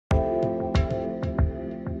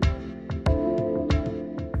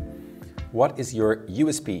What is your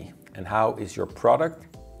USP and how is your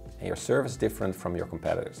product and your service different from your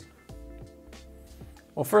competitors?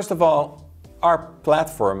 Well, first of all, our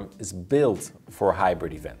platform is built for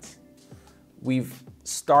hybrid events. We've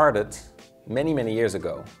started many years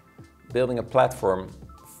ago building a platform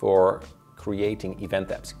for creating event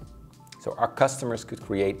apps. So our customers could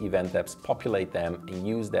create event apps, populate them, and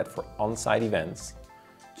use that for on-site events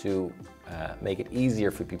to make it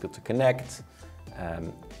easier for people to connect,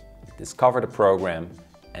 discover the program,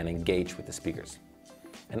 and engage with the speakers.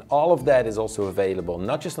 And all of that is also available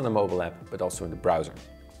not just on the mobile app, but also in the browser.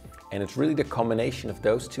 And it's really the combination of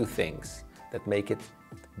those two things that make it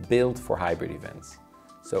built for hybrid events.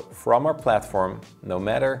 So from our platform, no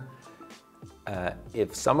matter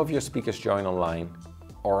if some of your speakers join online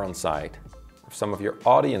or on site, if some of your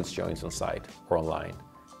audience joins on site or online,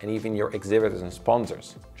 and even your exhibitors and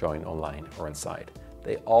sponsors join online or on site,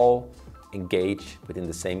 they all engage within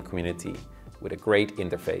the same community with a great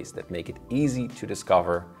interface that make it easy to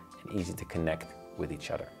discover and easy to connect with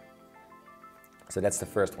each other. So that's the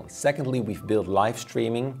first one. Secondly, we've built live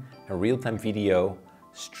streaming and real-time video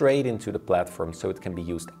straight into the platform so it can be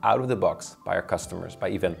used out of the box by our customers, by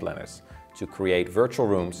event planners, to create virtual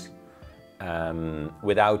rooms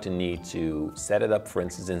without the need to set it up, for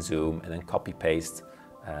instance, in Zoom and then copy-paste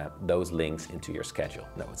those links into your schedule.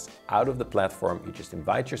 No, it's out of the platform. You just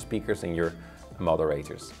invite your speakers and your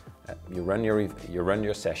moderators. You run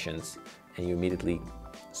your sessions and you immediately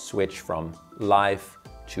switch from live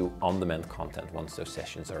to on-demand content once those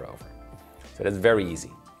sessions are over. So that's very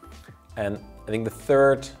easy. And I think the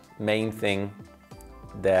third main thing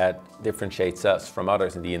that differentiates us from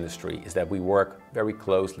others in the industry is that we work very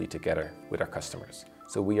closely together with our customers.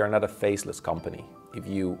 So we are not a faceless company. If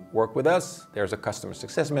you work with us, there's a customer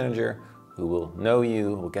success manager who will know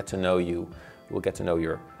you, who will get to know you, who will get to know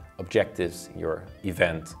your objectives, your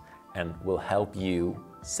event, and will help you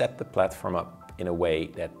set the platform up in a way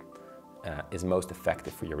that is most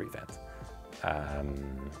effective for your event.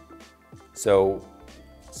 So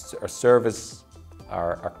our service,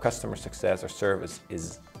 our customer success, our service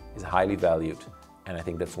is highly valued, and I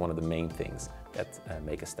think that's one of the main things that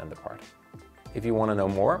make us stand apart. If you want to know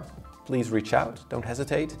more, please reach out, don't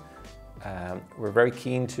hesitate. We're very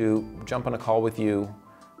keen to jump on a call with you,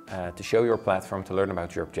 to show your platform, to learn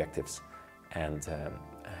about your objectives, and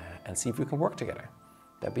see if we can work together.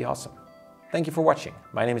 That'd be awesome. Thank you for watching.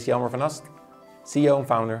 My name is Jelmer van Ast, CEO and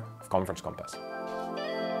founder of Conference Compass.